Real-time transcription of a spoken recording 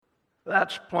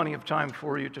That's plenty of time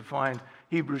for you to find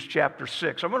Hebrews chapter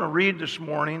 6. I'm going to read this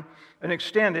morning and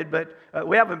extend it, but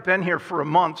we haven't been here for a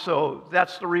month, so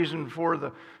that's the reason for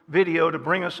the video, to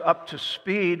bring us up to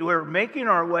speed. We're making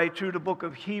our way through the book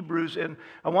of Hebrews, and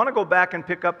I want to go back and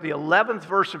pick up the 11th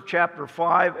verse of chapter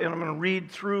 5, and I'm going to read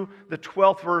through the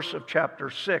 12th verse of chapter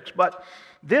 6. But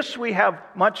this we have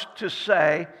much to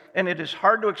say, and it is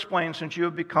hard to explain since you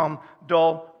have become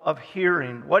dull of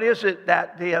hearing. What is it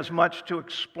that he has much to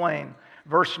explain?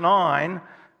 Verse 9,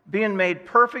 being made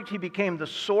perfect, he became the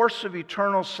source of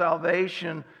eternal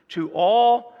salvation to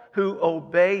all who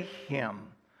obey him.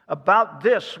 About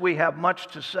this we have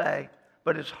much to say,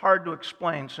 but it's hard to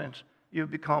explain since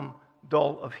you've become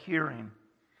dull of hearing.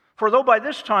 For though by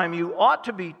this time you ought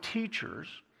to be teachers,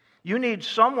 you need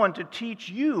someone to teach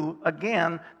you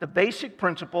again the basic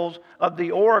principles of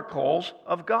the oracles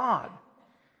of God.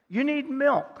 You need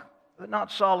milk, but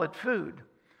not solid food.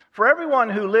 For everyone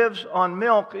who lives on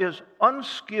milk is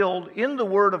unskilled in the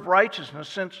word of righteousness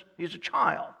since he's a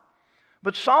child.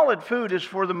 But solid food is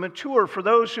for the mature, for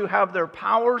those who have their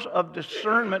powers of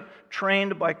discernment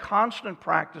trained by constant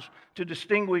practice to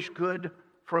distinguish good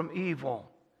from evil.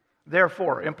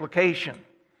 Therefore, implication,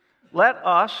 let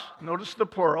us, notice the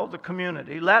plural, the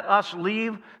community, let us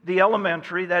leave the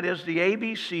elementary, that is the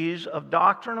ABCs of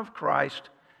doctrine of Christ,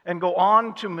 and go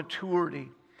on to maturity,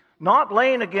 not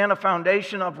laying again a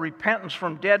foundation of repentance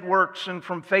from dead works and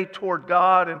from faith toward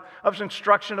God, and of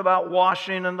instruction about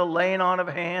washing and the laying on of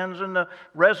hands and the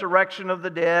resurrection of the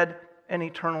dead and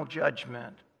eternal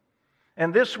judgment.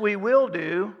 And this we will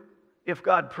do if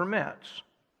God permits.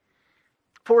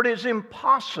 For it is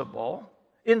impossible,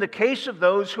 in the case of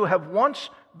those who have once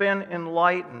been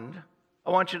enlightened, I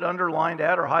want you to underline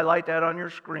that or highlight that on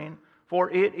your screen, for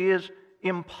it is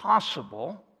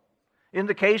impossible, in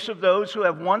the case of those who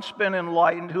have once been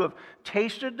enlightened, who have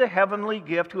tasted the heavenly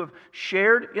gift, who have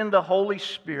shared in the Holy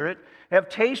Spirit, have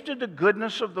tasted the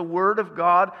goodness of the Word of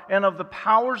God and of the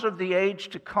powers of the age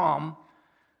to come,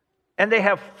 and they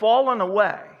have fallen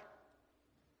away.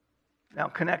 Now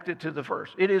connect it to the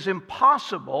verse. It is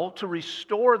impossible to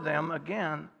restore them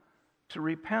again to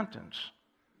repentance,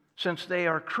 since they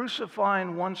are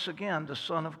crucifying once again the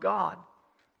Son of God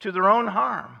to their own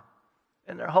harm,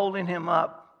 and they're holding him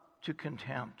up to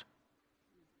contempt.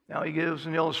 Now he gives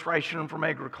an illustration from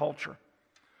agriculture.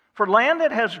 For land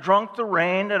that has drunk the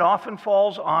rain that often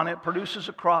falls on it produces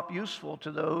a crop useful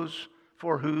to those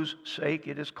for whose sake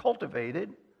it is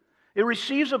cultivated. It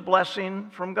receives a blessing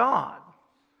from God.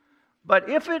 But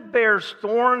if it bears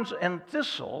thorns and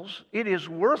thistles, it is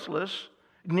worthless,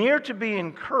 near to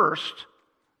being cursed,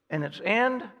 and its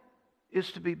end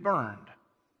is to be burned.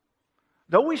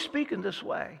 Though we speak in this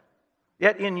way,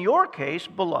 yet in your case,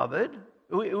 beloved,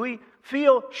 we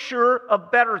feel sure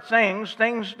of better things,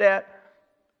 things that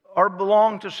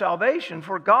belong to salvation.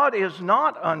 For God is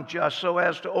not unjust so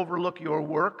as to overlook your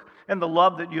work and the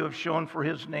love that you have shown for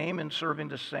his name in serving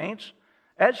the saints,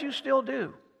 as you still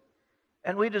do.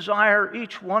 And we desire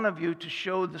each one of you to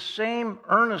show the same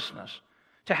earnestness,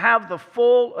 to have the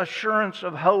full assurance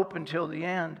of hope until the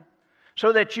end,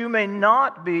 so that you may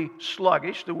not be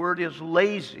sluggish, the word is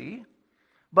lazy,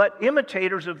 but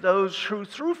imitators of those who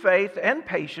through faith and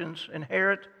patience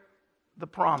inherit the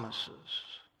promises.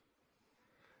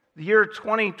 The year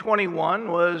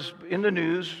 2021 was in the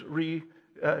news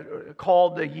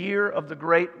called the year of the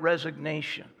Great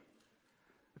Resignation.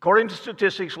 According to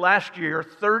statistics, last year,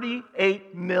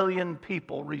 38 million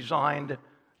people resigned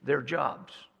their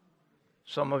jobs.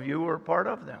 Some of you were part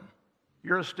of them.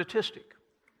 You're a statistic.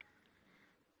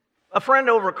 A friend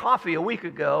over coffee a week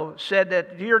ago said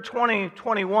that the year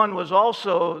 2021 was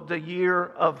also the year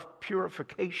of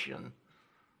purification,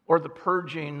 or the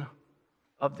purging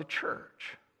of the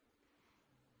church.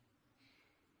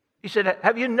 He said,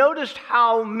 have you noticed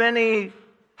how many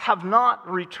have not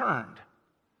returned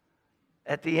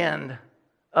at the end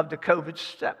of the COVID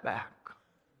setback?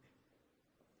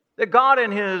 That God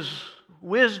in his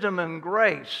wisdom and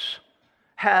grace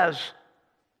has,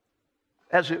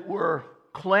 as it were,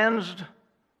 cleansed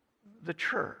the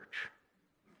church.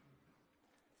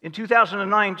 In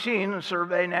 2019, a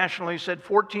survey nationally said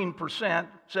 14%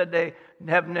 said they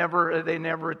never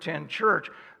attend church.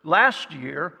 Last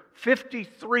year,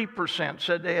 53%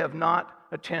 said they have not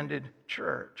attended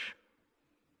church.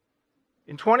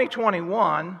 In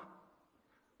 2021,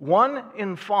 1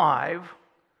 in 5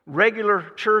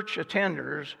 regular church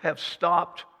attenders have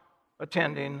stopped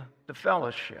attending the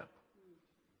fellowship.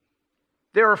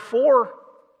 There are 4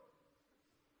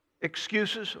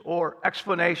 excuses or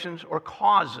explanations or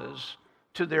causes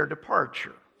to their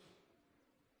departure.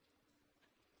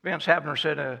 Vance Havner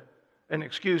said An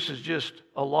excuse is just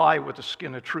a lie with a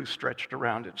skin of truth stretched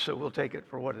around it, so we'll take it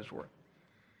for what it's worth.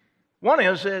 One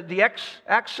is the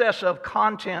access of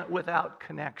content without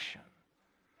connection.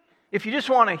 If you just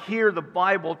want to hear the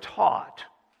Bible taught,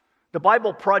 the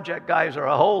Bible Project guys are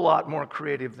a whole lot more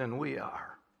creative than we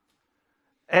are.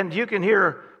 And you can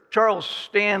hear Charles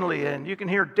Stanley, and you can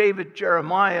hear David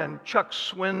Jeremiah and Chuck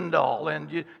Swindoll, and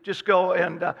you just go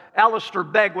and Alistair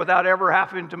Begg without ever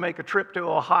having to make a trip to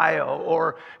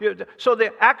Ohio. So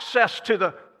the access to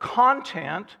the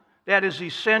content that is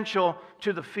essential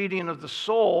to the feeding of the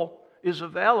soul is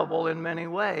available in many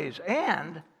ways.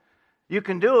 And you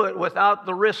can do it without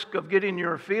the risk of getting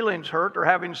your feelings hurt or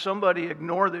having somebody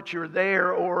ignore that you're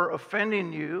there or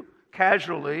offending you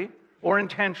casually or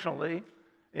intentionally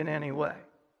in any way.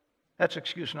 That's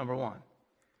excuse number one.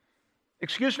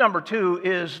 Excuse number two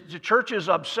is the church's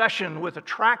obsession with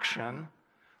attraction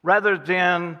rather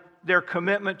than their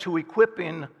commitment to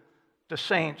equipping the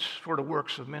saints for the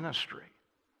works of ministry.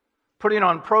 Putting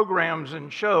on programs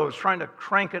and shows, trying to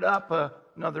crank it up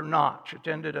another notch.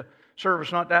 Attended a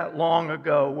service not that long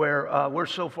ago where we're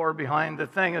so far behind. The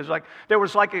thing is I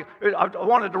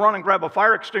wanted to run and grab a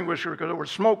fire extinguisher because there was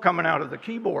smoke coming out of the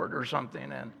keyboard or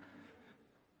something. And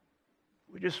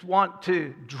we just want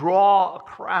to draw a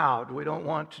crowd. We don't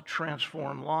want to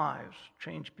transform lives,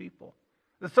 change people.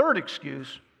 The third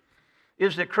excuse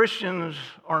is that Christians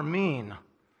are mean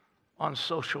on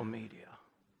social media.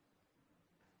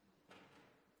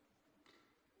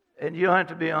 And you don't have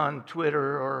to be on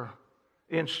Twitter or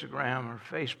Instagram or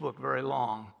Facebook very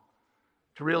long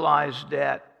to realize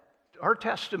that our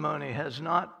testimony has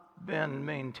not been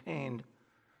maintained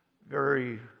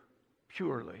very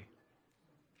purely.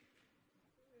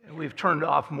 And we've turned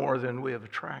off more than we have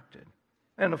attracted.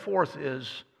 And the fourth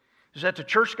is that the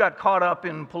church got caught up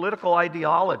in political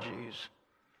ideologies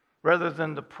rather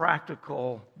than the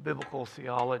practical biblical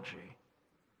theology.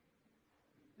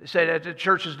 They say that the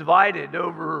church is divided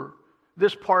over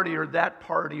this party or that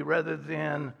party rather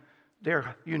than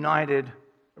they're united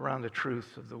around the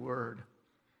truth of the Word.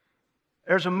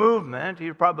 There's a movement,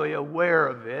 you're probably aware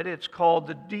of it, it's called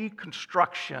the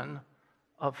deconstruction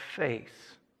of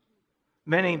faith.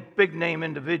 Many big-name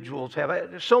individuals have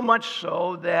it, so much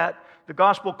so that the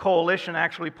Gospel Coalition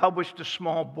actually published a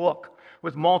small book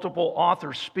with multiple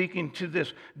authors speaking to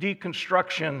this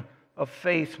deconstruction of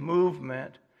faith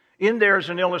movement. In there is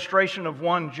an illustration of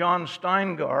one John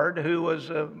Steingard, who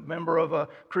was a member of a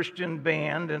Christian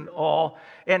band and all.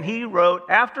 And he wrote,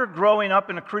 after growing up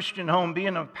in a Christian home,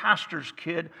 being a pastor's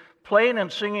kid, playing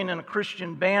and singing in a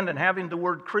Christian band and having the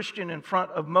word Christian in front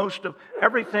of most of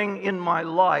everything in my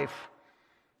life,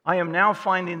 I am now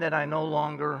finding that I no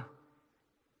longer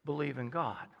believe in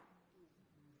God.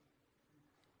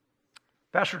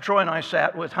 Pastor Troy and I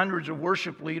sat with hundreds of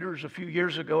worship leaders a few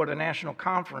years ago at a national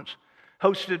conference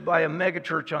hosted by a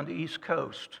megachurch on the East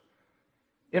Coast.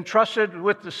 Entrusted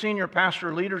with the senior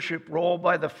pastor leadership role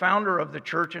by the founder of the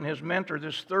church and his mentor,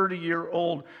 this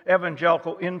 30-year-old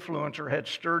evangelical influencer had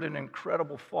stirred an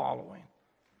incredible following.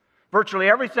 Virtually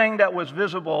everything that was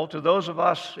visible to those of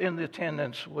us in the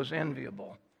attendance was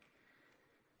enviable.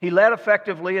 He led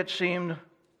effectively, it seemed,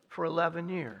 for 11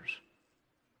 years.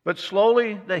 But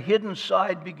slowly, the hidden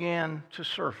side began to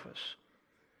surface.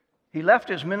 He left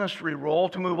his ministry role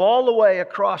to move all the way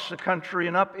across the country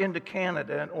and up into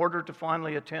Canada in order to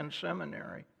finally attend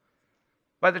seminary.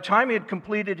 By the time he had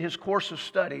completed his course of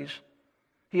studies,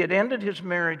 he had ended his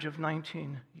marriage of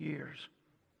 19 years.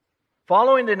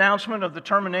 Following the announcement of the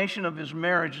termination of his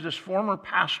marriage, this former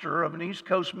pastor of an East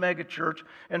Coast megachurch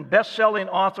and best-selling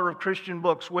author of Christian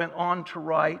books went on to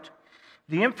write,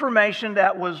 "The information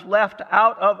that was left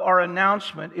out of our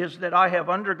announcement is that I have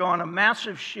undergone a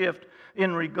massive shift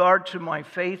in regard to my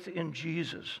faith in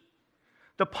Jesus.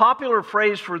 The popular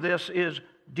phrase for this is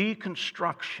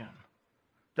deconstruction.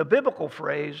 The biblical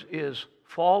phrase is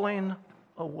falling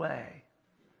away.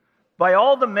 By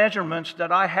all the measurements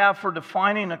that I have for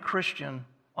defining a Christian,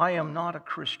 I am not a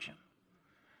Christian.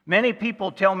 Many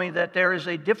people tell me that there is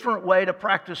a different way to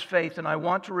practice faith, and I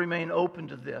want to remain open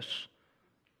to this,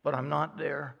 but I'm not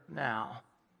there now."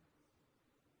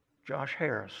 Josh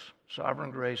Harris,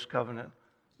 Sovereign Grace Covenant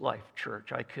Life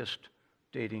Church. I kissed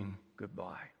dating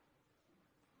goodbye.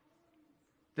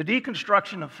 The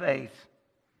deconstruction of faith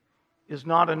is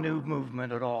not a new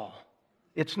movement at all.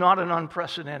 It's not an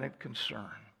unprecedented concern.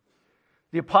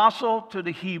 The apostle to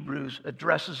the Hebrews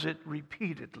addresses it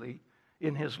repeatedly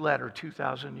in his letter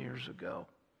 2,000 years ago.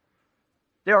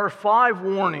 There are 5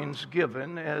 warnings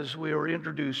given as we were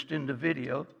introduced in the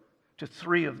video to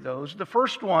 3 of those. The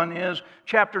first one is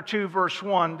chapter 2, verse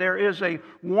 1. There is a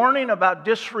warning about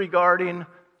disregarding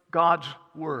God's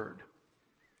word.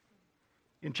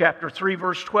 In chapter 3,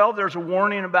 verse 12, there's a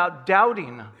warning about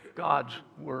doubting God's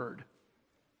word.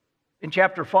 In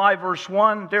chapter 5, verse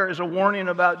 1, there is a warning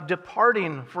about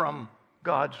departing from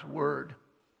God's word.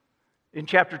 In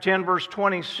chapter 10, verse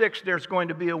 26, there's going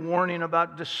to be a warning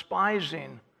about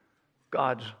despising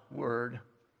God's word.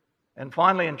 And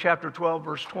finally, in chapter 12,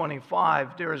 verse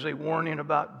 25, there is a warning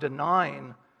about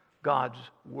denying God's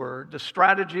word. The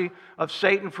strategy of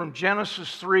Satan from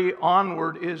Genesis 3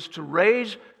 onward is to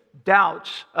raise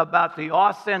doubts about the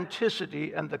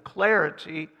authenticity and the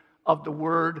clarity of the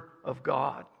Word of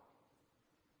God.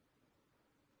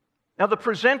 Now, the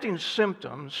presenting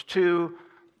symptoms to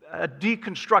a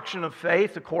deconstruction of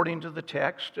faith, according to the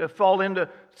text, fall into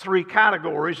three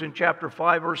categories in chapter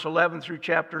 5, verse 11 through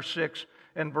chapter 6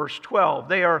 and verse 12.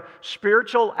 They are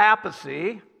spiritual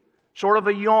apathy, sort of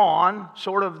a yawn,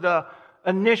 sort of the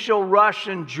initial rush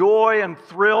and joy and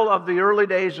thrill of the early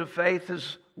days of faith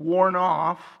has worn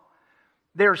off.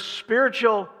 There's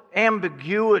spiritual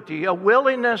ambiguity, a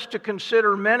willingness to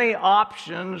consider many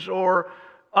options or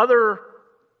other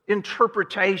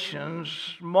interpretations,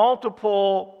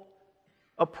 multiple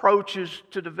approaches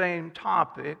to the same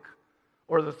topic.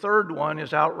 Or the third one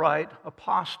is outright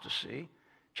apostasy,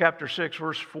 chapter 6,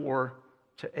 verse 4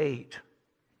 to 8.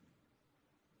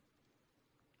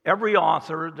 Every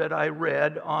author that I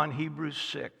read on Hebrews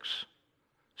 6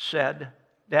 said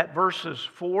that verses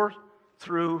 4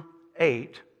 through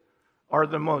 8 are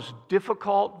the most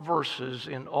difficult verses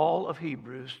in all of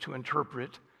Hebrews to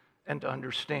interpret and to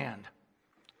understand.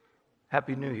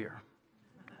 Happy New Year.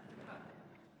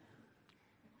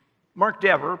 Mark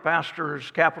Dever, pastor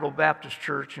of Capital Baptist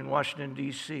Church in Washington,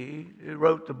 D.C., who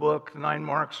wrote the book, The 9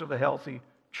 Marks of a Healthy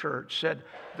Church, said,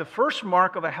 the first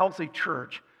mark of a healthy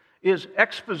church is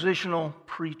expositional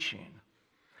preaching.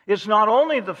 It's not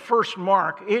only the first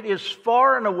mark, it is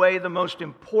far and away the most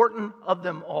important of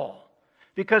them all.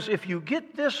 Because if you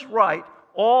get this right,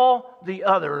 all the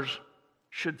others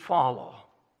should follow.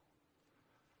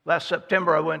 Last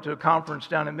September, I went to a conference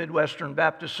down at Midwestern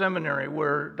Baptist Seminary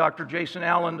where Dr. Jason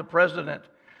Allen, the president,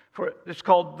 it's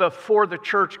called the For the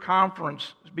Church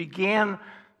Conference, began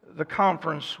the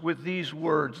conference with these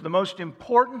words: the most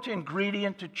important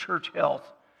ingredient to church health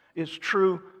is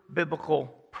true biblical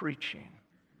preaching,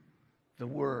 the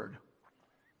Word.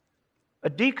 A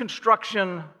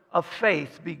deconstruction of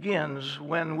faith begins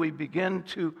when we begin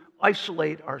to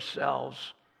isolate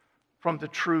ourselves from the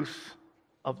truth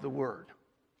of the Word.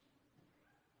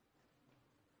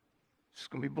 It's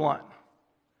going to be blunt.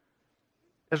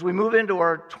 As we move into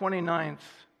our 29th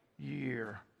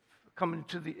year, coming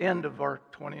to the end of our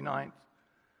 29th,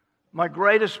 my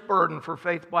greatest burden for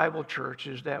Faith Bible Church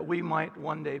is that we might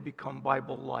one day become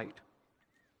Bible light.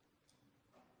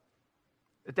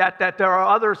 That there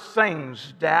are other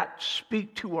things that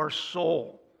speak to our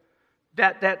soul,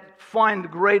 that find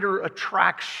greater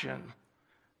attraction,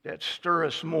 that stir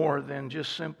us more than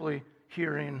just simply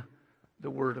hearing the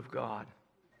Word of God.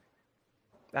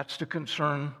 That's the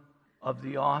concern of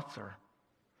the author.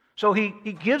 So he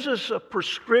gives us a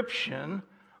prescription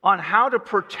on how to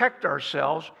protect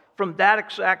ourselves from that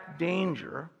exact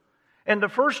danger. And the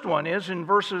first one is in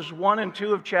verses 1 and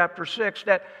 2 of chapter 6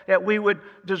 that we would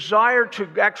desire to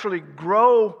actually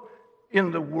grow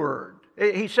in the Word.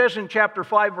 He says in chapter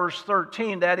 5, verse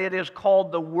 13, that it is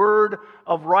called the Word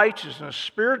of righteousness.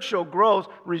 Spiritual growth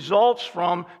results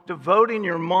from devoting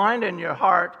your mind and your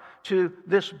heart to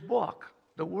this book,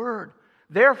 the Word.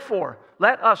 Therefore,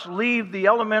 let us leave the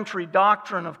elementary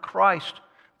doctrine of Christ,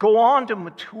 go on to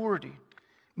maturity,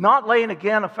 not laying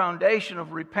again a foundation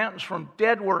of repentance from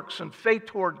dead works and faith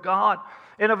toward God,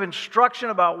 and of instruction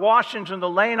about washings and the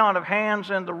laying on of hands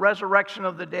and the resurrection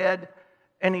of the dead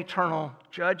and eternal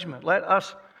judgment. Let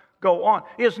us go on.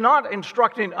 He is not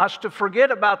instructing us to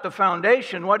forget about the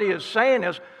foundation. What he is saying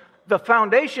is, the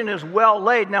foundation is well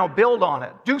laid, now build on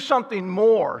it. Do something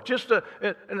more. Just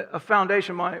a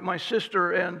foundation. My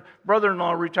sister and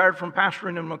brother-in-law retired from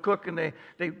pastoring in McCook, and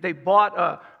they bought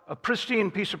a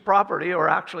pristine piece of property, or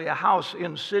actually a house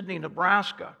in Sidney,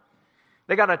 Nebraska.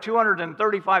 They got a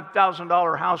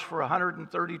 $235,000 house for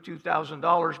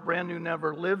 $132,000, brand new,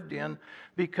 never lived in,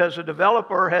 because a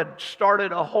developer had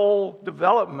started a whole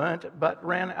development but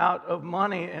ran out of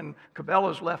money, and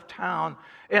Cabela's left town.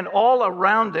 And all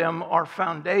around them are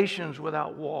foundations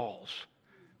without walls.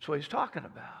 That's what he's talking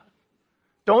about.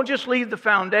 Don't just leave the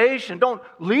foundation. Don't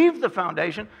leave the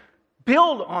foundation.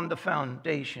 Build on the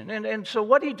foundation. And so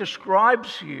what he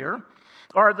describes here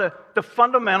are the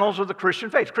fundamentals of the Christian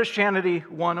faith, Christianity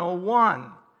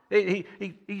 101.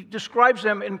 He describes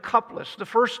them in couplets. The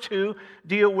first two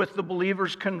deal with the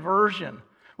believer's conversion,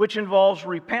 which involves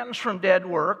repentance from dead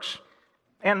works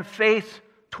and faith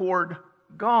toward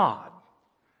God.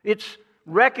 It's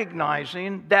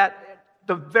recognizing that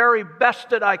the very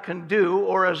best that I can do,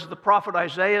 or as the prophet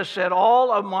Isaiah said,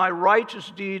 all of my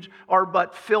righteous deeds are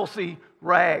but filthy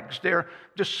rags. They're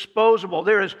disposable.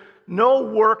 There is no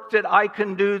work that I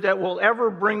can do that will ever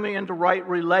bring me into right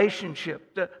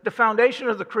relationship. The foundation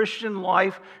of the Christian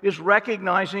life is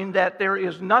recognizing that there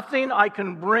is nothing I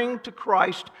can bring to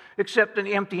Christ except an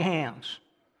empty hands,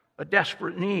 a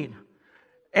desperate need.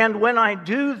 And when I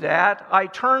do that, I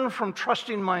turn from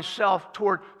trusting myself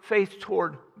toward faith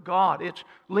toward God. It's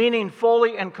leaning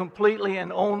fully and completely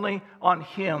and only on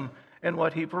Him and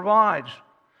what He provides.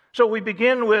 So we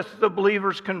begin with the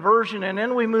believer's conversion, and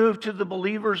then we move to the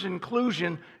believer's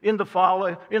inclusion in the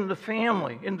family,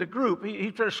 in the group.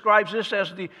 He describes this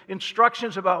as the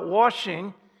instructions about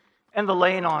washing and the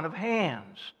laying on of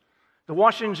hands. The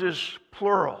washings is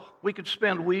plural. We could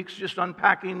spend weeks just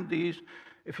unpacking these.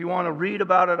 If you want to read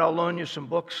about it, I'll loan you some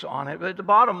books on it. But the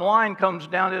bottom line comes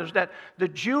down to is that the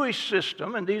Jewish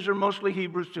system, and these are mostly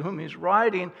Hebrews to whom he's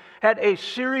writing, had a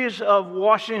series of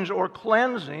washings or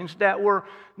cleansings that were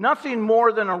nothing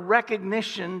more than a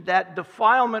recognition that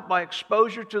defilement by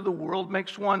exposure to the world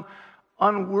makes one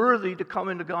unworthy to come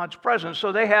into God's presence.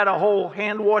 So they had a whole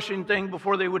hand-washing thing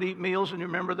before they would eat meals. And you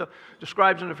remember the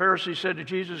scribes and the Pharisees said to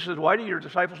Jesus, "Why do your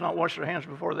disciples not wash their hands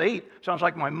before they eat?" Sounds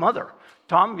like my mother.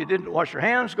 "Tom, you didn't wash your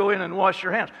hands. Go in and wash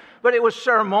your hands." But it was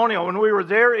ceremonial. When we were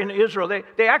there in Israel,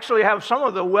 they actually have, some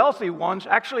of the wealthy ones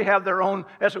actually have their own,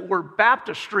 as it were,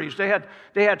 baptistries.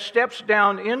 They had steps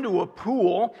down into a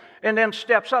pool and then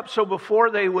steps up. So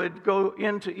before they would go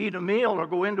in to eat a meal or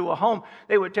go into a home,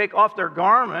 they would take off their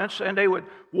garments and they would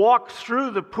walk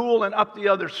through the pool and up the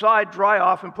other side, dry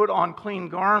off, and put on clean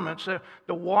garments.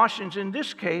 The washings, in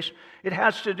this case, it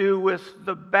has to do with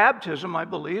the baptism, I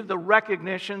believe, the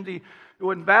recognition,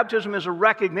 when baptism is a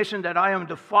recognition that I am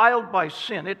defiled by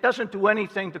sin. It doesn't do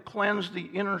anything to cleanse the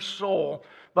inner soul,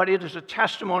 but it is a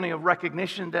testimony of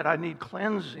recognition that I need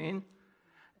cleansing.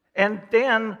 And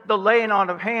then the laying on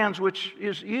of hands, which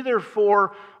is either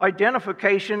for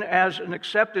identification as an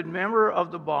accepted member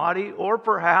of the body or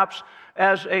perhaps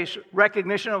as a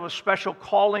recognition of a special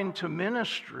calling to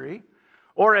ministry,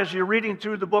 or as you're reading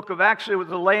through the book of Acts, with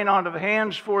the laying on of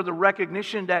hands for the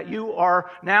recognition that you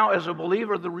are now, as a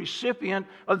believer, the recipient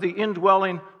of the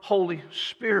indwelling Holy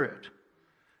Spirit.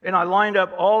 And I lined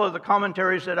up all of the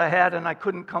commentaries that I had, and I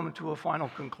couldn't come to a final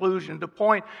conclusion. The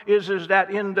point is that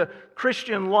in the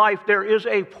Christian life, there is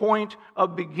a point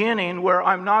of beginning where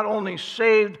I'm not only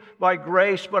saved by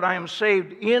grace, but I am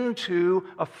saved into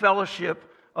a fellowship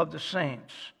of the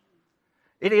saints.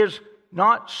 It is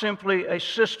not simply a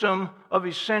system of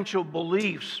essential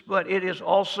beliefs, but it is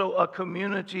also a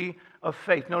community of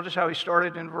faith. Notice how he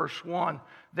started in verse 1.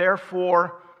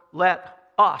 Therefore, let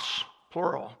us,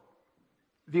 plural,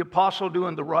 the apostle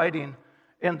doing the writing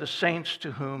and the saints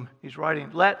to whom he's writing,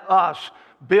 let us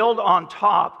build on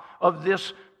top of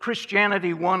this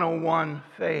Christianity 101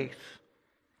 faith.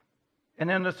 And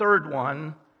then the third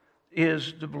one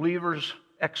is the believer's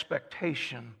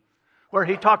expectation, where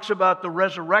he talks about the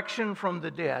resurrection from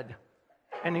the dead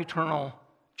and eternal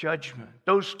judgment.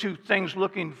 Those two things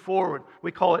looking forward,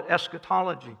 we call it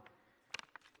eschatology.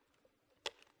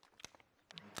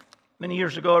 Many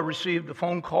years ago, I received a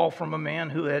phone call from a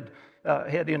man who had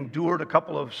endured a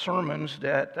couple of sermons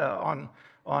that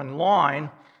online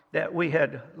that we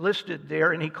had listed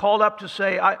there, and he called up to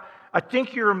say, I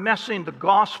think you're messing the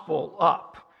gospel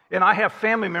up, and I have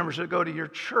family members that go to your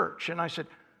church. And I said,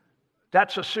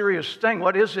 that's a serious thing.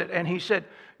 What is it? And he said,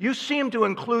 you seem to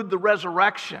include the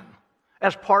resurrection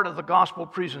as part of the gospel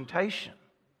presentation.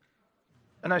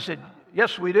 And I said,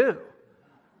 yes, we do.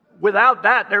 Without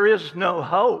that, there is no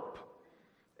hope.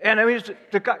 And I mean,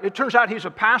 it turns out he's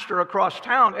a pastor across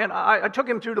town, and I took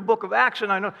him through the book of Acts,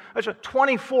 and I said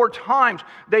 24 times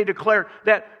they declared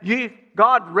that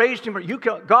God raised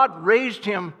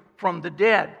him from the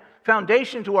dead.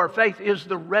 Foundation to our faith is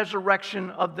the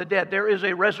resurrection of the dead. There is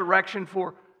a resurrection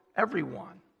for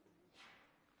everyone.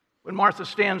 When Martha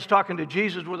stands talking to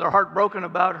Jesus with her heart broken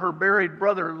about her buried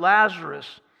brother Lazarus,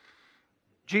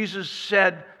 Jesus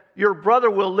said, your brother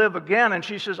will live again. And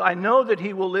she says, I know that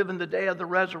he will live in the day of the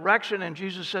resurrection. And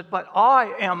Jesus said, but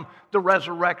I am the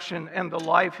resurrection and the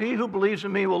life. He who believes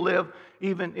in me will live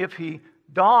even if he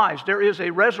dies. There is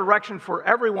a resurrection for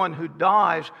everyone who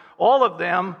dies, all of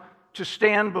them to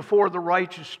stand before the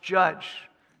righteous judge.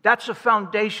 That's a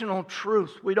foundational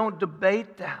truth. We don't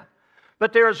debate that.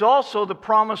 But there is also the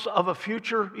promise of a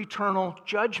future eternal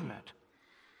judgment.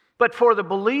 But for the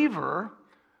believer,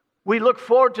 we look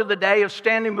forward to the day of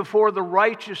standing before the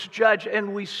righteous judge,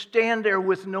 and we stand there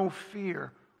with no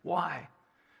fear. Why?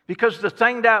 Because the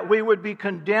thing that we would be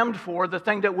condemned for, the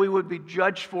thing that we would be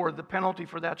judged for, the penalty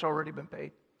for that's already been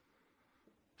paid.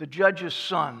 The judge's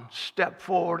son stepped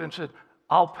forward and said,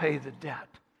 I'll pay the debt.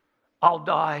 I'll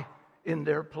die in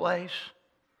their place.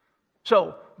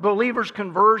 So, believers'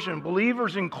 conversion,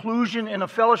 believers' inclusion in a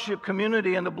fellowship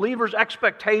community, and the believer's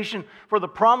expectation for the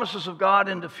promises of God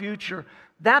in the future,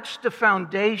 that's the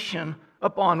foundation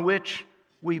upon which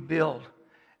we build.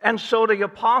 And so the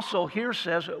apostle here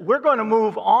says, we're going to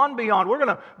move on beyond, we're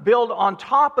going to build on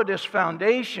top of this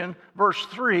foundation, verse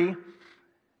 3,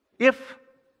 if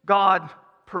God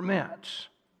permits,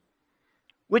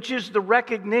 which is the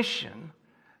recognition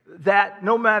that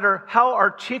no matter how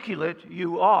articulate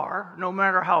you are, no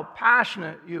matter how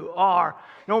passionate you are,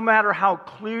 no matter how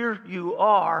clear you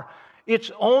are,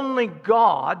 it's only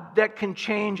God that can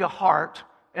change a heart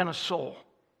and a soul.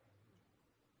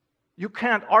 You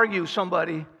can't argue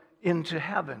somebody into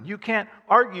heaven. You can't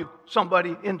argue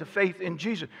somebody into faith in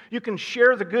Jesus. You can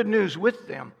share the good news with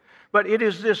them, but it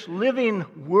is this living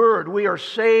word. We are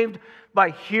saved by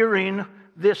hearing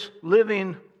this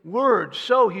living word.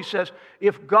 So he says,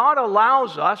 if God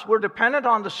allows us, we're dependent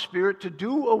on the Spirit to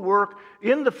do a work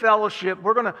in the fellowship.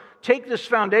 We're going to take this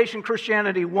foundation,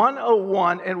 Christianity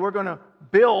 101, and we're going to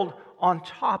build on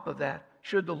top of that,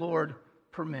 should the Lord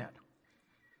permit.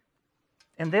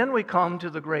 And then we come to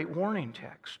the great warning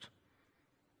text,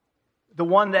 the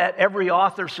one that every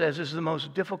author says is the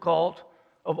most difficult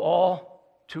of all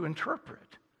to interpret.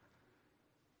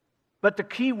 But the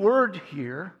key word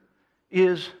here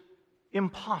is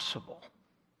impossible.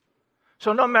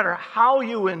 So no matter how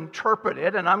you interpret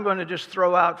it, and I'm going to just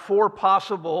throw out 4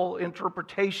 possible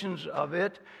interpretations of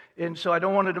it, and so I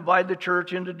don't want to divide the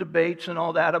church into debates and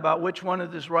all that about which one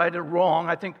is right or wrong.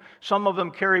 I think some of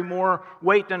them carry more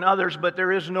weight than others, but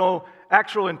there is no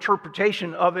actual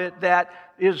interpretation of it that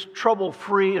is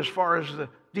trouble-free as far as the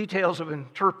details of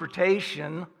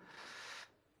interpretation.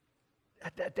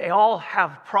 They all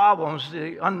have problems.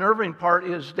 The unnerving part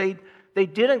is they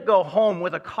didn't go home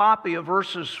with a copy of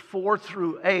verses 4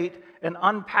 through 8 and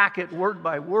unpack it word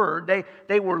by word.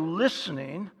 They were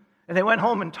listening, and they went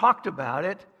home and talked about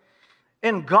it.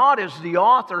 And God is the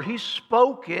author. He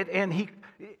spoke it, and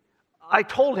I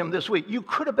told him this week, you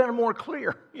could have been more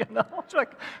clear, you know. It's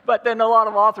like, but then a lot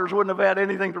of authors wouldn't have had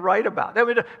anything to write about. I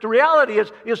mean, the reality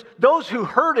is those who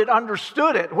heard it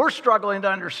understood it. We're struggling to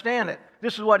understand it.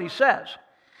 This is what he says.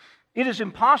 It is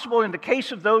impossible in the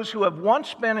case of those who have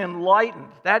once been enlightened,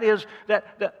 that is,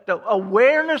 that the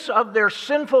awareness of their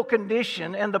sinful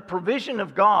condition and the provision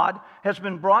of God has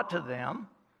been brought to them.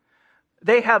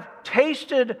 They have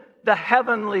tasted the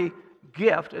heavenly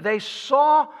gift. They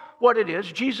saw what it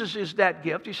is. Jesus is that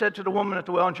gift. He said to the woman at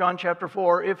the well in John chapter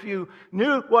 4, if you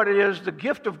knew what it is, the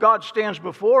gift of God stands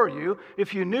before you.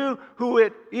 If you knew who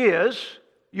it is,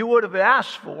 you would have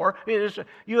asked for.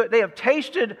 They have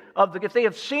tasted of the gift. They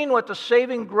have seen what the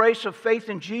saving grace of faith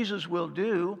in Jesus will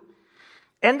do.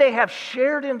 And they have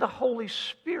shared in the Holy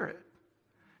Spirit.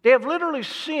 They have literally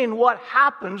seen what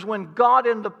happens when God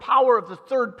in the power of the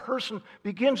third person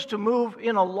begins to move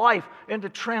in a life and to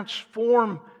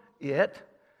transform it.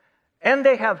 And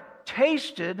they have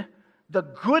tasted the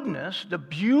goodness, the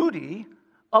beauty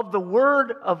of the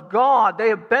Word of God. They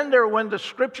have been there when the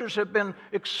Scriptures have been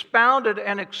expounded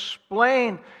and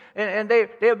explained, and they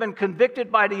have been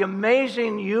convicted by the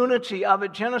amazing unity of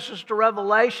it, Genesis to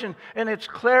Revelation, and its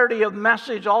clarity of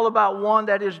message, all about one,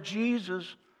 that is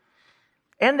Jesus.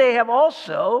 And they have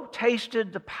also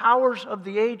tasted the powers of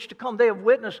the age to come. They have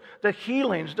witnessed the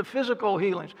healings, the physical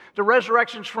healings, the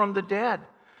resurrections from the dead,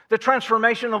 the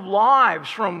transformation of lives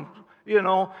from,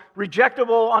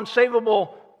 rejectable,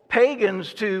 unsavable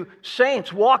pagans to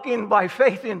saints walking by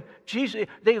faith in Jesus.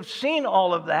 They have seen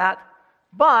all of that,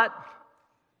 but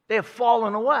they have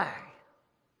fallen away.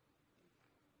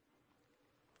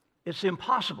 It's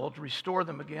impossible to restore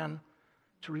them again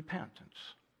to repentance.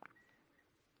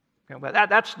 Okay, well,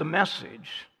 that's the message.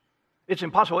 It's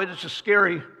impossible. It's a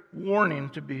scary warning,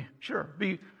 to be sure.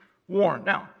 Be warned.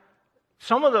 Now,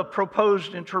 some of the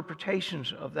proposed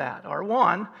interpretations of that are,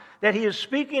 one, that he is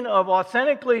speaking of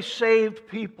authentically saved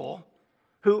people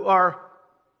who are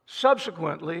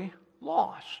subsequently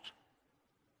lost.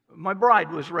 My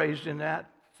bride was raised in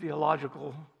that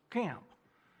theological camp.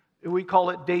 We call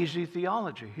it daisy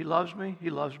theology. He loves me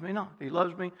not. He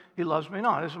loves me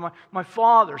not. This is my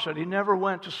father said he never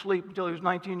went to sleep until he was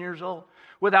 19 years old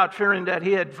without fearing that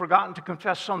he had forgotten to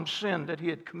confess some sin that he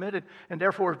had committed, and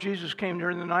therefore if Jesus came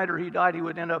during the night or he died, he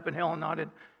would end up in hell and not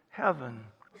in heaven.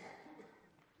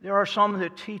 There are some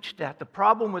that teach that. The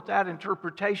problem with that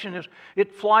interpretation is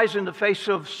it flies in the face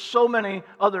of so many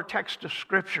other texts of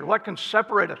Scripture. What can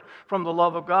separate us from the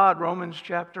love of God? Romans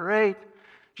chapter 8.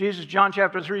 Jesus, John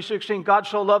chapter 3:16, God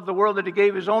so loved the world that He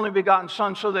gave His only begotten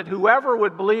Son so that whoever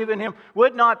would believe in Him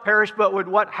would not perish but would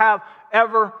what? Have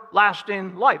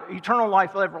everlasting life. Eternal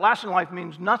life, everlasting life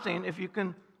means nothing if you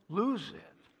can lose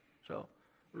it. So,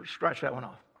 we'll scratch that one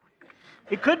off.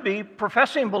 It could be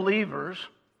professing believers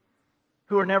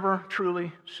who are never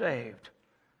truly saved.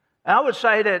 And I would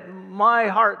say that my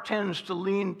heart tends to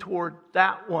lean toward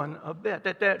that one a bit,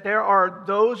 that there are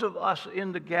those of us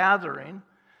in the gathering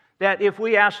that if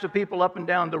we ask the people up and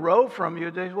down the road from you,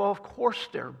 they say, well, of course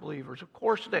they're believers. Of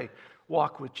course they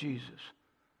walk with Jesus.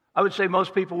 I would say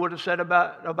most people would have said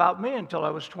about me until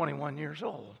I was 21 years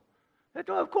old.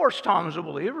 Of course Tom's a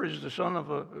believer. He's the son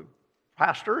of a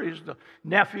pastor. He's the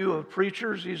nephew of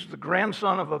preachers. He's the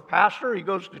grandson of a pastor. He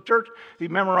goes to church. He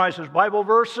memorizes Bible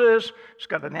verses. He's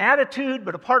got an attitude,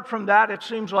 but apart from that, it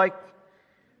seems like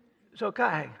it's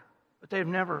okay. But they've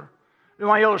never.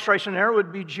 My illustration there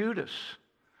would be Judas,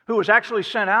 who was actually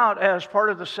sent out as part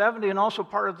of the 70 and also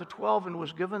part of the 12 and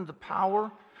was given the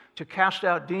power to cast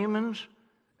out demons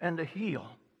and to heal.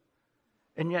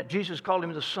 And yet Jesus called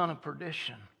him the son of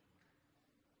perdition.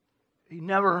 He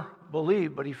never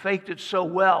believed, but he faked it so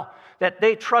well that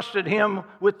they trusted him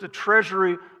with the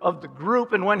treasury of the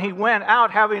group. And when he went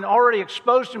out, having already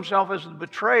exposed himself as the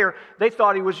betrayer, they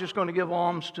thought he was just going to give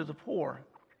alms to the poor.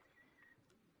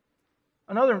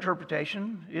 Another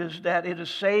interpretation is that it is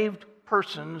saved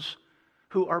persons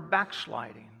who are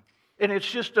backsliding. And it's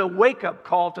just a wake-up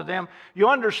call to them. You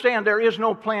understand there is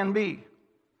no plan B.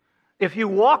 If you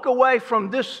walk away from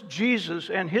this Jesus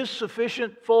and His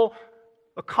sufficient full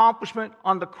accomplishment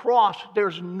on the cross,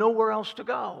 there's nowhere else to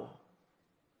go.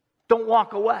 Don't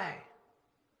walk away.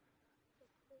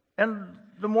 And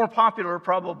the more popular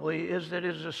probably is that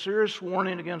it is a serious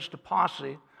warning against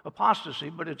apostasy,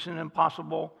 but it's an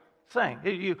impossible thing.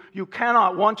 You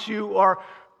cannot, once you are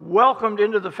welcomed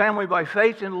into the family by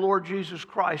faith in the Lord Jesus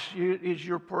Christ, it's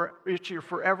your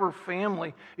forever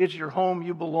family. It's your home.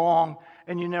 You belong,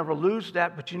 and you never lose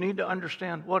that. But you need to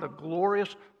understand what a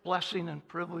glorious blessing and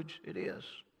privilege it is.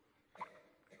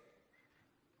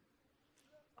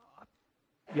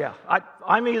 Yeah,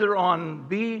 I'm either on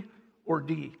B or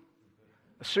D.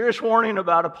 A serious warning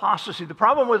about apostasy. The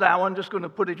problem with that one, just going to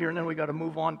put it here, and then we got to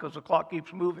move on because the clock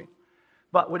keeps moving.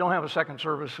 But we don't have a second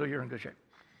service, so you're in good shape.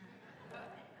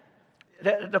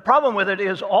 The problem with it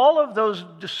is all of those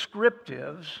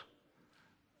descriptives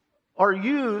are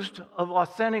used of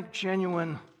authentic,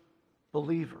 genuine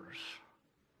believers.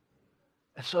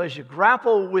 And so as you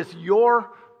grapple with your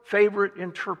favorite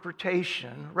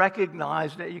interpretation,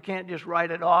 recognize that you can't just write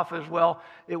it off as, well,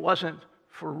 it wasn't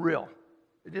for real.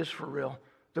 It is for real.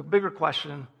 The bigger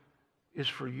question is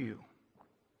for you.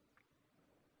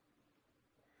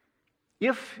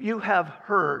 If you have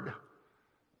heard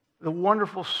the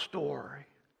wonderful story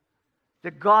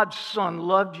that God's Son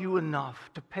loved you enough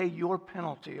to pay your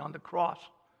penalty on the cross,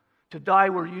 to die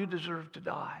where you deserve to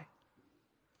die,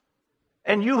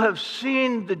 and you have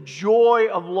seen the joy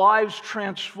of lives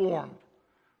transformed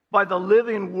by the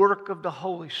living work of the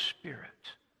Holy Spirit,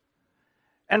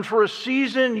 and for a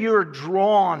season you're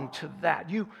drawn to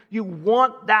that. You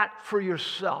want that for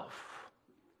yourself.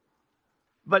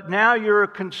 But now you're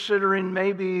considering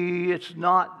maybe it's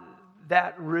not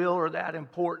that real or that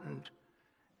important,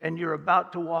 and you're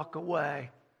about to walk away.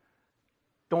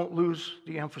 Don't lose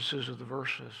the emphasis of the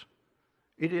verses.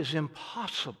 It is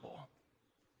impossible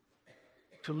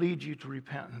to lead you to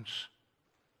repentance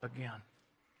again.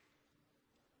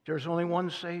 There's only one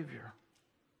Savior.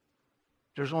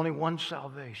 There's only one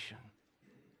salvation.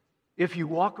 If you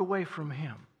walk away from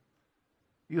Him,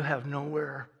 you have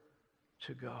nowhere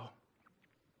to go.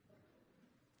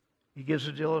 He gives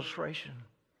an illustration.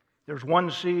 There's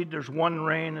one seed, there's one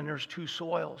rain, and there's two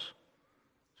soils.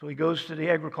 So he goes to the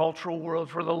agricultural world.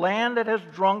 For the land that has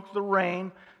drunk the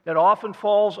rain that often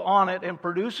falls on it and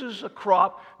produces a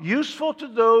crop useful to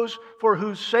those for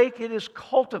whose sake it is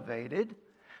cultivated,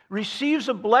 receives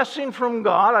a blessing from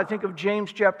God. I think of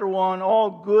James chapter 1. All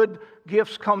good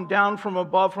gifts come down from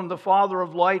above, from the Father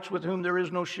of lights, with whom there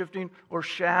is no shifting or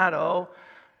shadow.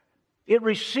 It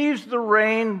receives the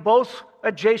rain. Both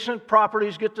adjacent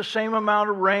properties get the same amount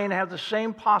of rain, have the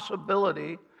same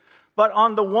possibility. But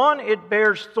on the one, it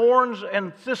bears thorns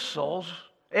and thistles.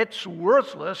 It's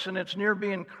worthless and it's near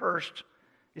being cursed.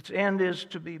 Its end is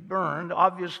to be burned.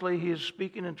 Obviously, he is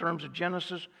speaking in terms of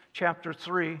Genesis chapter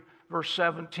 3, verse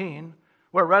 17,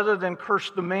 where rather than curse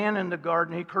the man in the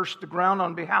garden, he cursed the ground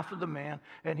on behalf of the man,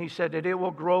 and he said that it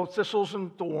will grow thistles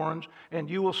and thorns, and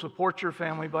you will support your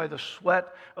family by the sweat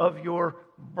of your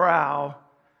brow.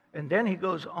 And then he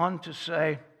goes on to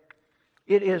say,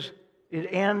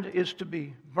 and is to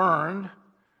be burned.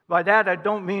 By that, I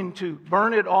don't mean to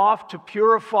burn it off, to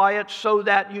purify it so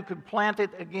that you could plant it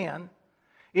again.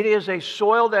 It is a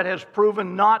soil that has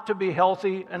proven not to be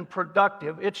healthy and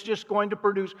productive. It's just going to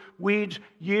produce weeds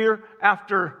year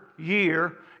after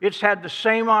year. It's had the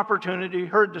same opportunity,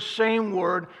 heard the same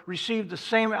word, received the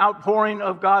same outpouring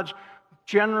of God's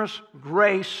generous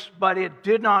grace, but it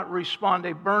did not respond.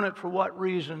 They burn it for what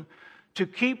reason? To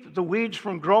keep the weeds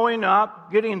from growing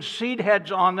up, getting seed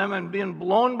heads on them, and being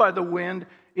blown by the wind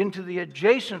into the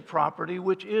adjacent property,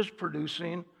 which is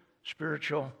producing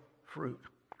spiritual fruit.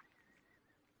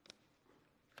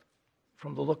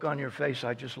 From the look on your face,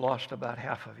 I just lost about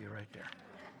half of you right there.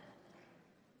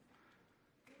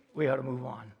 We ought to move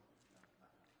on.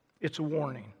 It's a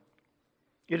warning.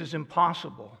 It is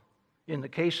impossible, in the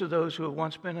case of those who have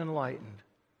once been enlightened,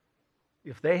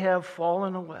 if they have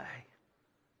fallen away,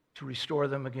 to restore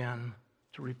them again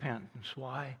to repentance.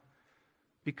 Why?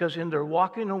 Because in their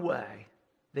walking away,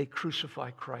 they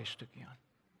crucify Christ again.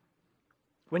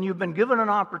 When you've been given an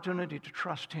opportunity to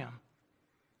trust Him,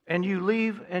 and you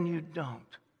leave and you don't,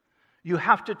 you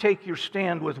have to take your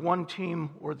stand with one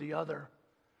team or the other.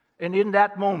 And in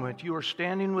that moment, you are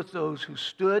standing with those who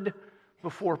stood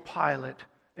before Pilate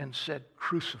and said,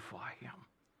 "Crucify him,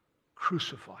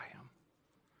 crucify him.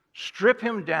 Strip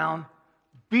him down,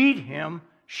 beat him,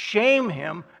 shame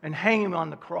him, and hang him on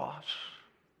the cross."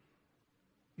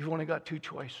 You've only got two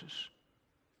choices.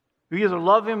 You either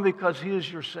love him because he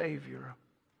is your Savior,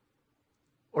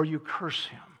 or you curse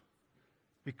him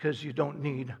because you don't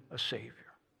need a Savior.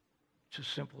 It's as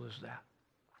simple as that.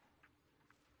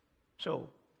 So,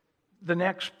 the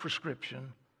next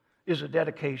prescription is a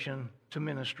dedication to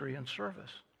ministry and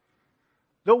service.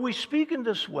 Though we speak in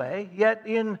this way, yet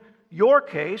in your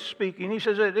case, speaking, he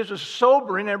says that this is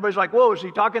sobering. Everybody's like, whoa, is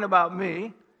he talking about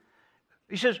me?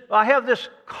 He says, I have this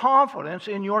confidence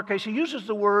in your case. He uses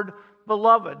the word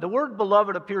beloved. The word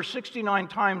beloved appears 69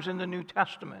 times in the New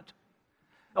Testament.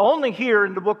 Only here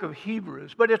in the book of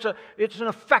Hebrews, but it's an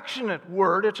affectionate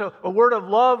word. It's a word of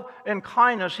love and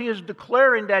kindness. He is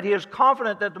declaring that he is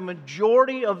confident that the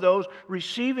majority of those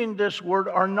receiving this word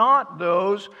are not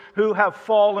those who have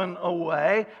fallen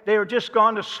away. They are just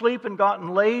gone to sleep and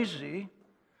gotten lazy.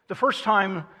 The first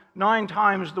time, 9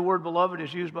 times the word beloved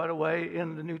is used, by the way,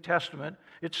 in the New Testament.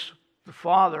 It's the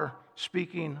Father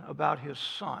speaking about his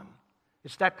Son.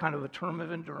 It's that kind of a term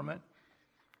of endearment.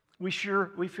 We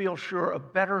feel sure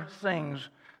of better things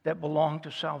that belong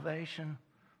to salvation.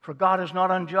 For God is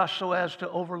not unjust so as to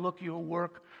overlook your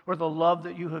work or the love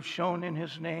that you have shown in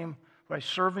his name by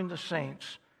serving the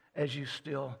saints as you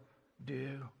still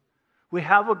do. We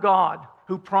have a God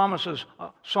who promises,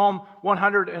 Psalm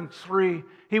 103,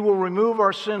 he will remove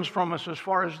our sins from us as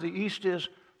far as the east is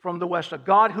from the west. A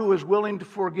God who is willing to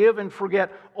forgive and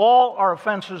forget all our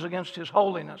offenses against his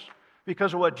holiness,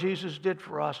 because of what Jesus did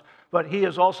for us. But he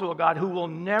is also a God who will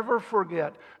never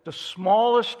forget the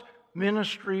smallest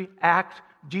ministry act,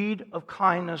 deed of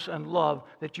kindness and love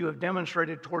that you have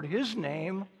demonstrated toward his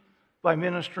name by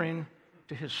ministering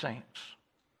to his saints.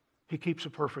 He keeps a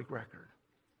perfect record.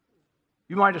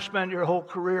 You might have spent your whole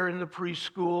career in the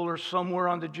preschool or somewhere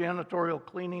on the janitorial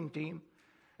cleaning team,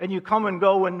 and you come and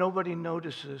go and nobody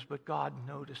notices, but God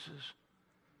notices.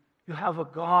 You have a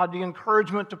God. The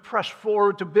encouragement to press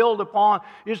forward, to build upon,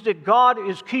 is that God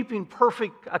is keeping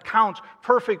perfect accounts,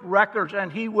 perfect records,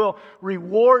 and he will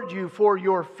reward you for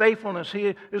your faithfulness.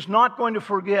 He is not going to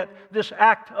forget this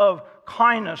act of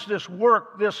kindness, this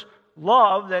work, this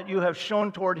love that you have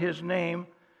shown toward his name.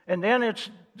 And then it's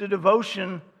the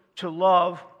devotion to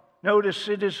love. Notice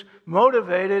it is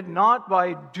motivated not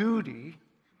by duty,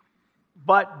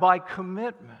 but by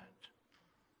commitment.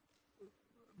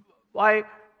 By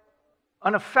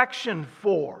an affection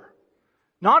for,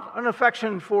 not an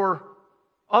affection for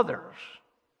others.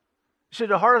 See,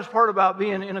 the hardest part about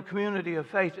being in a community of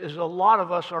faith is a lot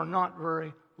of us are not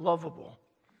very lovable.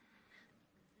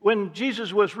 When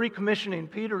Jesus was recommissioning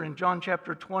Peter in John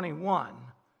chapter 21,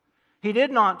 he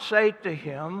did not say to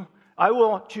him, I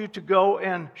want you to go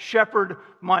and shepherd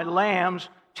my lambs,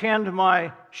 tend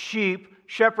my sheep,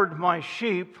 shepherd my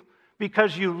sheep,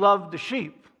 because you love the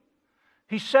sheep.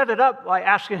 He set it up by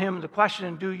asking him the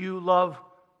question, do you love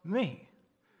me?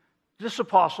 This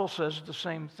apostle says the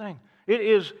same thing. It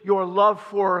is your love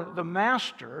for the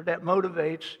master that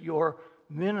motivates your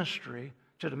ministry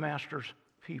to the master's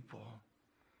people.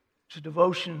 It's a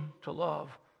devotion to love.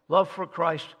 Love for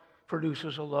Christ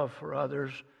produces a love for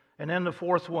others. And then the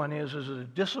fourth one is a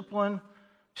discipline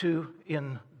to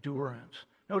endurance.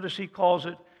 Notice he calls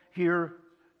it here,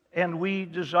 and we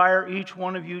desire each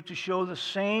one of you to show the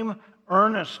same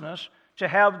earnestness, to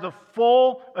have the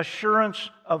full assurance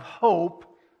of hope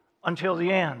until the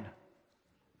end.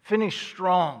 Finish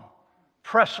strong,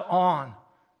 press on,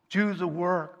 do the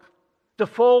work. The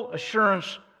full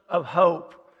assurance of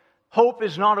hope. Hope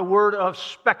is not a word of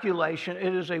speculation,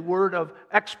 it is a word of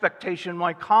expectation.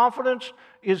 My confidence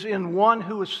is in one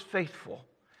who is faithful.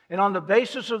 And on the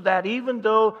basis of that, even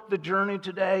though the journey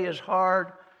today is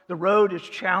hard, the road is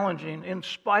challenging, in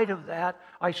spite of that,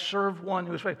 I serve one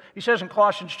who is faithful. He says in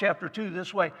Colossians chapter 2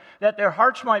 this way, that their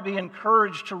hearts might be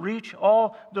encouraged to reach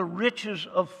all the riches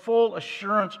of full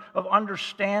assurance of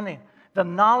understanding, the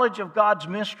knowledge of God's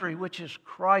mystery, which is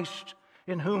Christ,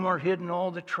 in whom are hidden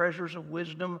all the treasures of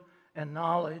wisdom and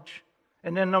knowledge.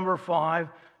 And then number 5,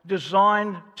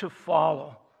 designed to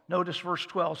follow. Notice verse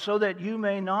 12, so that you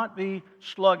may not be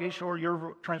sluggish, or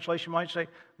your translation might say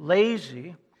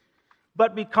lazy,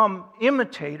 but become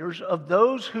imitators of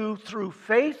those who through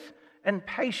faith and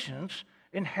patience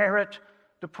inherit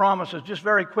the promises. Just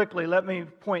very quickly, let me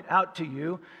point out to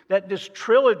you that this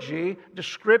trilogy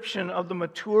description of the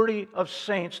maturity of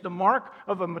saints, the mark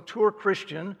of a mature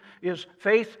Christian, is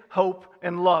faith, hope,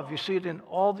 and love. You see it in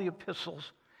all the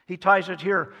epistles. He ties it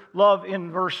here. Love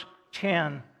in verse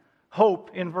 10, hope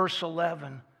in verse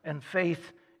 11, and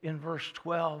faith in verse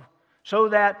 12. So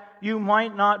that you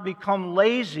might not become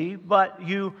lazy, but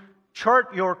you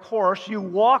chart your course. You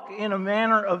walk in a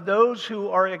manner of those who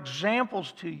are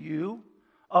examples to you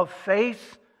of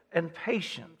faith and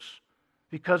patience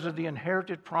because of the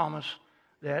inherited promise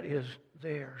that is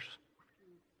theirs.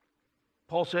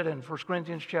 Paul said in 1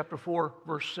 Corinthians chapter 4,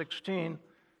 verse 16,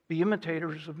 be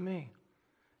imitators of me.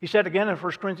 He said again in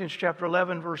 1 Corinthians chapter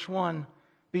 11, verse 1,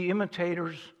 be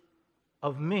imitators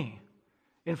of me.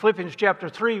 In Philippians chapter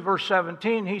 3, verse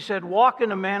 17, he said, walk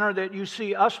in a manner that you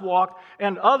see us walk,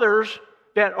 and others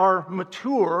that are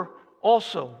mature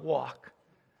also walk.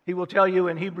 He will tell you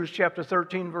in Hebrews chapter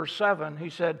 13, verse 7,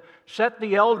 he said, set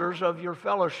the elders of your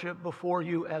fellowship before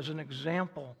you as an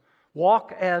example.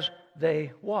 Walk as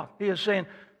they walk. He is saying,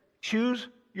 choose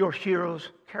your heroes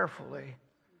carefully,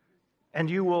 and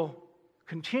you will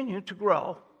continue to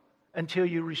grow until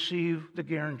you receive the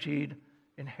guaranteed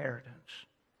inheritance.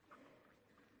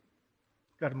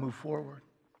 Got to move forward.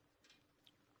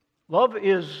 Love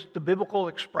is the biblical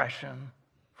expression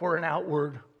for an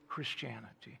outward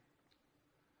Christianity.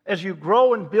 As you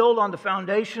grow and build on the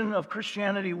foundation of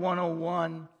Christianity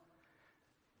 101,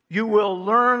 you will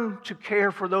learn to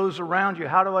care for those around you.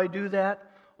 How do I do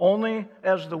that? Only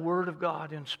as the Word of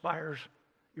God inspires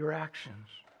your actions.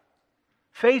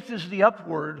 Faith is the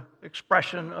upward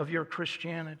expression of your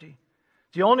Christianity.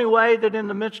 The only way that in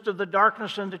the midst of the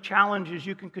darkness and the challenges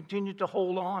you can continue to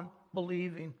hold on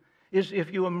believing is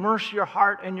if you immerse your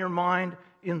heart and your mind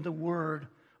in the Word.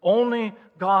 Only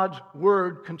God's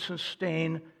Word can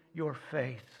sustain your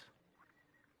faith.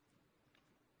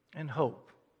 And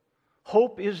hope.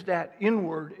 Hope is that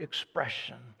inward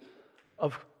expression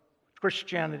of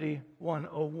Christianity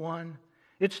 101.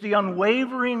 It's the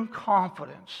unwavering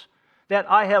confidence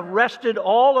that I have rested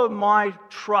all of my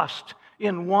trust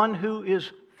in one who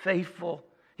is faithful.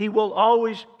 He will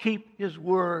always keep His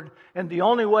word. And the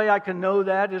only way I can know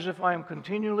that is if I am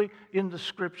continually in the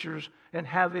Scriptures and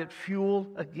have it fuel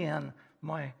again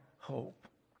my hope.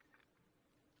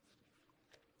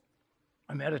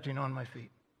 I'm editing on my feet.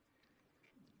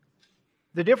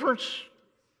 The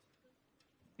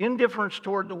indifference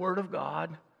toward the Word of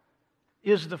God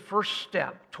is the first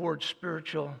step towards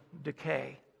spiritual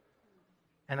decay.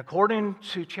 And according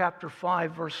to chapter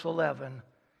 5, verse 11,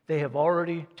 they have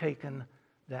already taken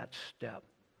that step.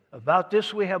 About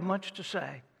this we have much to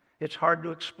say. It's hard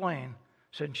to explain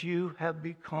since you have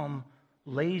become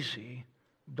lazy,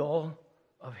 dull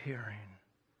of hearing.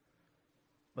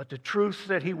 But the truth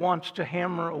that he wants to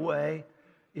hammer away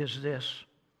is this.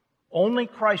 Only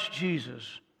Christ Jesus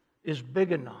is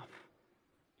big enough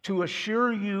to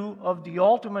assure you of the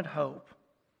ultimate hope,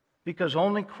 because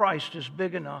only Christ is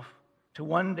big enough to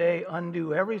one day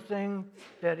undo everything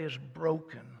that is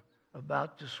broken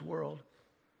about this world.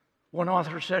 One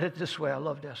author said it this way, I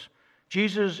love this.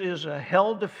 Jesus is a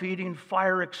hell-defeating,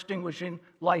 fire-extinguishing,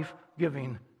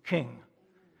 life-giving king.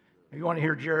 If you want to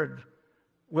hear Jared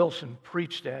Wilson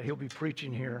preach that, he'll be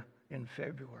preaching here in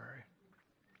February.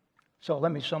 So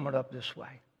let me sum it up this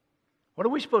way. What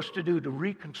are we supposed to do to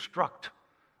reconstruct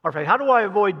our faith? How do I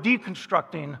avoid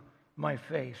deconstructing my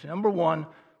faith? Number one,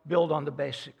 build on the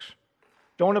basics.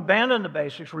 Don't abandon the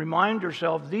basics. Remind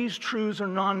yourself these truths are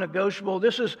non-negotiable.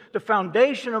 This is the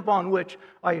foundation upon which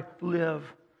I live.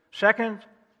 Second,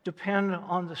 depend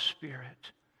on the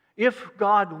Spirit. If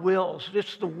God wills,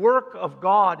 it's the work of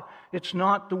God. It's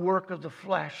not the work of the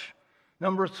flesh.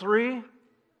 Number 3,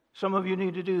 some of you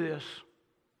need to do this.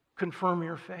 Confirm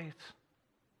your faith.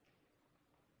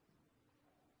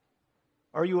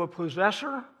 Are you a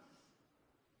possessor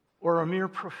or a mere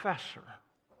professor?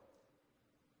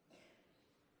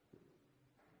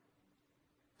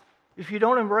 If you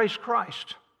don't embrace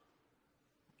Christ,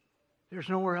 there's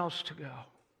nowhere else to go.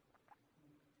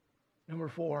 Number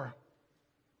 4,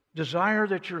 desire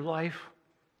that your life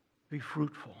be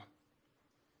fruitful.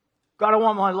 God, I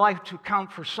want my life to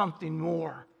count for something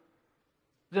more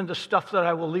than the stuff that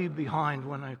I will leave behind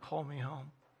when I call me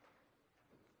home.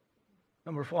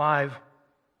 Number 5,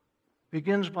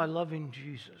 begins by loving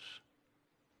Jesus.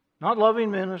 Not loving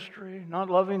ministry, not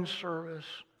loving service,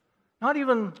 not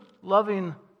even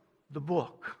loving the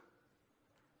book.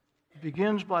 It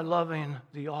begins by loving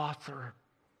the author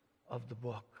of the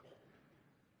book.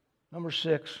 Number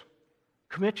 6,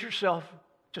 commit yourself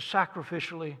to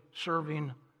sacrificially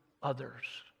serving others.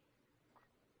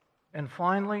 And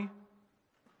finally,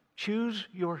 choose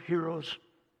your heroes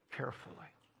carefully.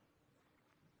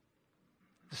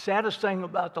 The saddest thing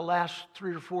about the last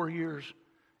 3 or 4 years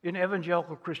in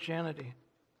evangelical Christianity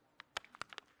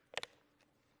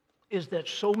is that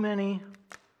so many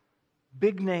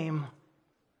big-name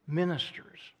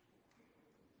ministers,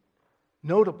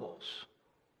 notables,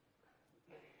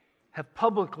 have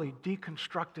publicly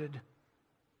deconstructed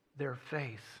their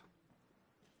faith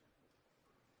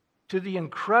to the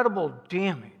incredible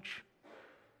damage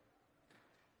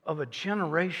of a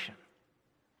generation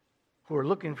who are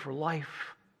looking for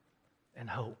life and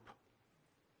hope.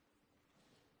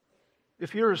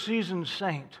 If you're a seasoned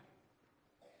saint,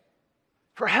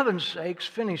 for heaven's sakes,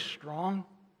 finish strong.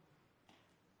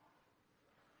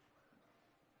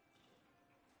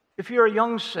 If you're a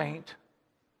young saint,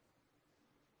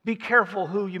 be careful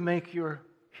who you make your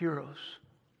heroes.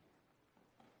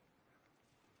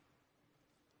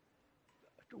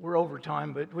 We're over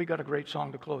time, but we got a great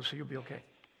song to close, so you'll be okay.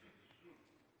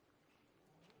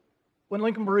 When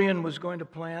Lincoln Berean was going to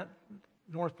plant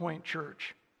North Point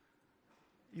Church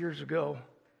years ago,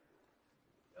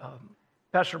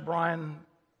 Pastor Brian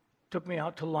took me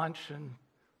out to lunch, and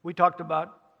we talked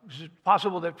about, is it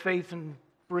possible that Faith and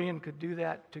Berean could do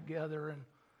that together? And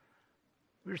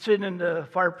we were sitting in the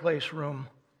fireplace room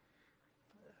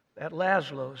at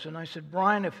Laszlo's, and I said,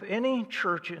 Brian, if any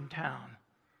church in town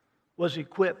was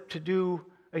equipped to do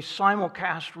a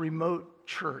simulcast remote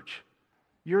church,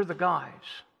 you're the guys.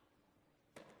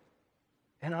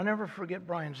 And I'll never forget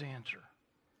Brian's answer.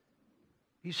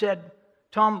 He said,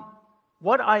 Tom,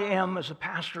 what I am as a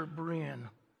pastor at Berean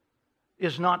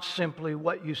is not simply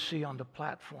what you see on the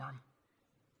platform.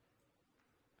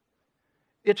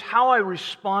 It's how I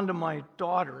respond to my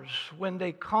daughters when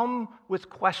they come with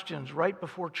questions right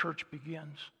before church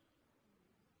begins.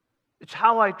 It's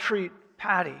how I treat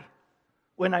Patty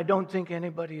when I don't think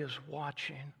anybody is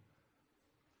watching.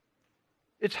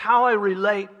 It's how I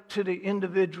relate to the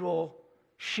individual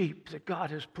sheep that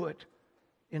God has put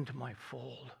into my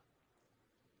fold.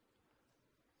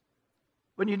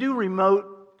 When you do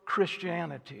remote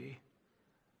Christianity,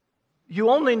 you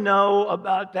only know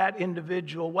about that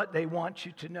individual what they want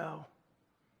you to know.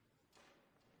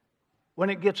 When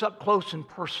it gets up close and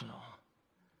personal,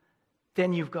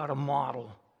 then you've got a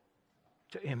model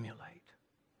to emulate.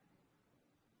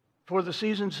 For the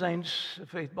seasoned saints of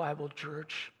Faith Bible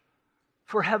Church,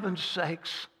 for heaven's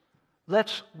sakes,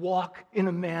 let's walk in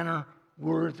a manner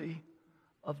worthy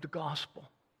of the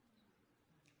gospel.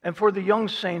 And for the young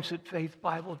saints at Faith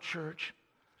Bible Church,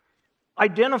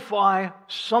 identify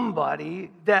somebody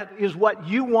that is what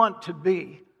you want to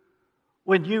be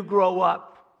when you grow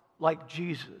up like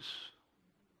Jesus.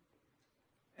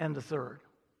 And the third,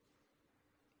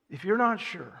 if you're not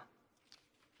sure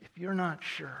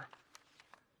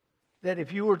that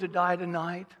if you were to die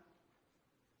tonight,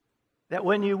 that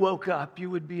when you woke up, you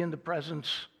would be in the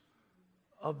presence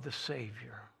of the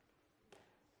Savior,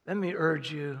 let me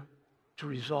urge you to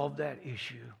resolve that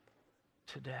issue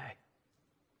today.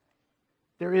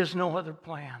 There is no other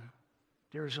plan.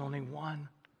 There is only one.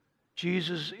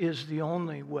 Jesus is the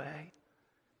only way.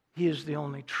 He is the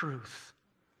only truth.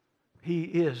 He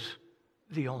is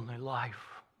the only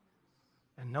life.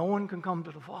 And no one can come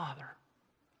to the Father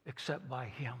except by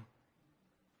Him.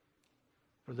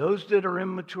 For those that are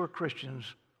immature Christians,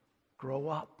 grow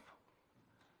up.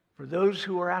 For those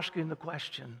who are asking the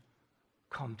question,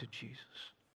 come to Jesus.